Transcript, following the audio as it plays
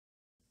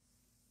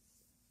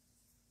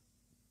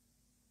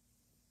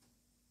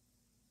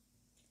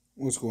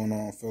What's going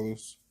on,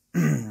 fellas?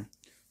 So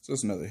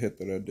that's another hit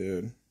that I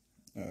did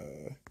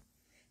in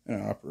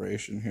an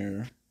operation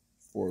here,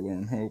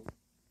 Forlorn Hope.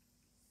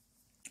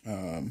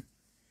 Kind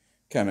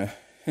of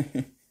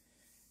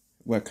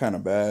went kind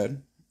of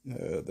bad.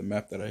 The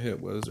map that I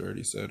hit was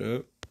already set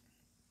up.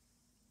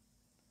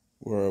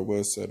 Where I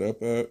was set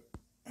up at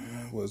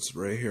was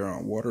right here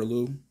on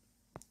Waterloo.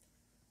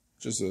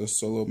 Just a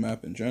solo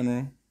map in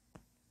general.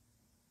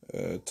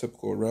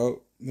 Typical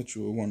route that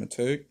you would want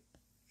to take.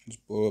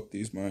 Just blow up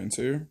these mines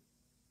here.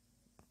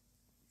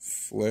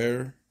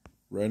 Flare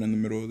right in the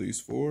middle of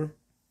these four.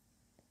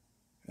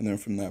 And then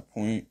from that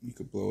point, you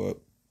could blow up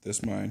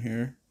this mine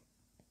here.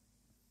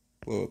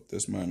 Blow up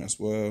this mine as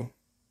well.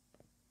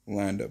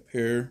 Land up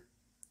here.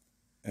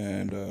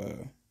 And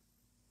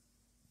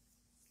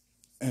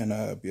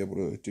be able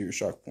to do your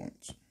shock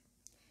points.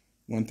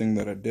 One thing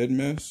that I did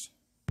miss,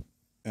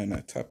 and I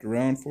tapped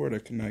around for it, I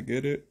could not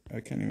get it, I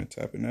can't even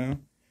tap it now,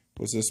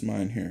 was this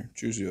mine here.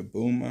 It's usually a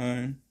boom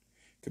mine,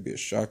 could be a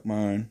shock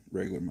mine,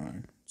 regular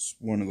mine. It's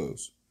one of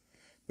those,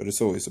 but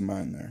it's always a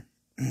mine there.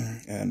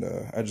 And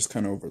I just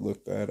kind of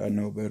overlooked that. I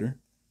know better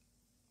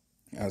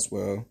as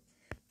well.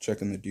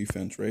 Checking the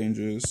defense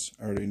ranges,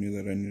 I already knew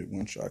that I needed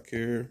one shock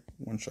here,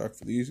 one shock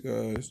for these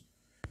guys,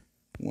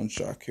 one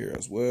shock here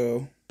as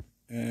well,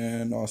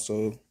 and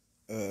also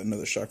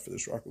another shock for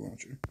this rocket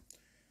launcher.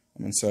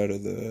 I'm inside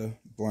of the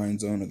blind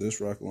zone of this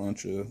rocket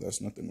launcher.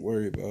 That's nothing to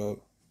worry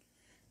about.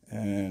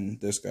 And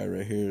this guy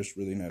right here is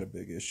really not a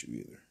big issue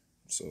either.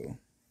 So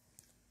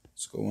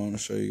let's go on and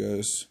show you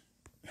guys,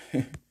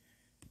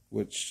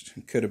 which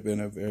could have been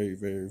a very,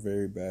 very,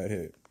 very bad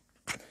hit.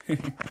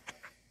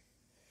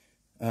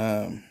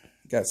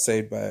 Got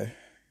saved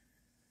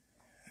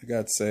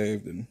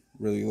and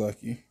really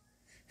lucky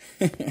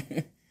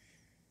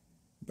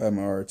by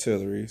my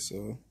artillery.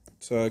 So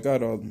I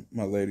got all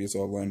my ladies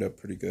all lined up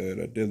pretty good.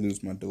 I did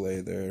lose my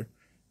delay there,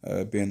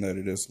 being that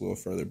it is a little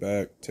further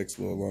back. Takes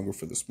a little longer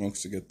for the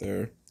smokes to get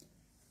there.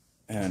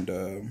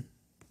 And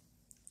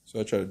so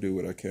I try to do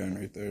what I can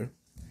right there.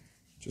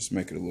 Just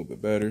make it a little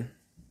bit better.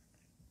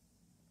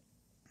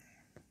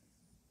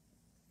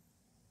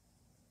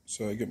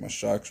 So I get my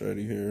shocks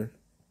ready here.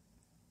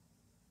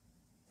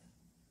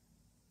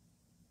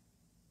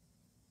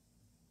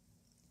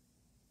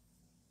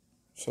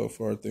 So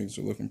far things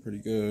are looking pretty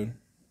good.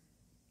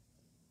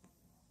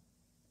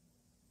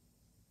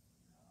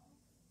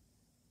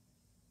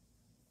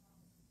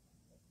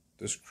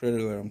 This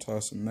critter that I'm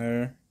tossing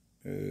there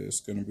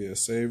is going to be a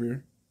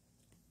savior.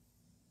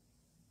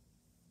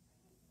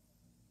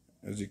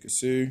 As you can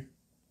see,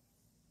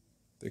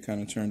 they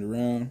kind of turned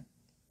around,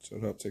 so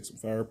it helped take some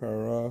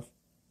firepower off.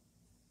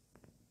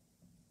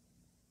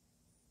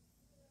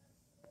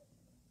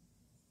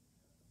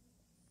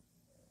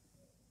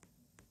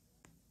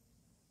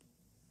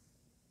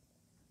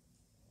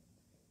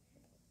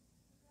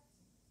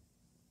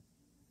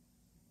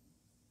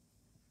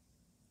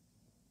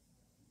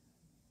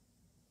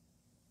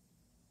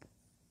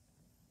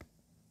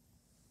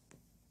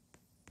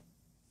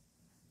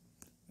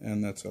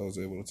 And that's how I was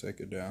able to take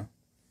it down.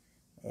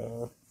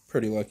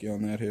 Pretty lucky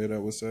on that hit, I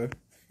would say.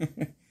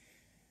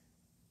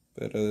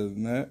 But other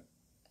than that,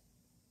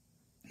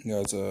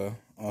 guys,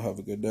 I'll have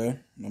a good day.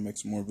 I'll make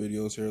some more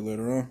videos here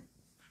later on.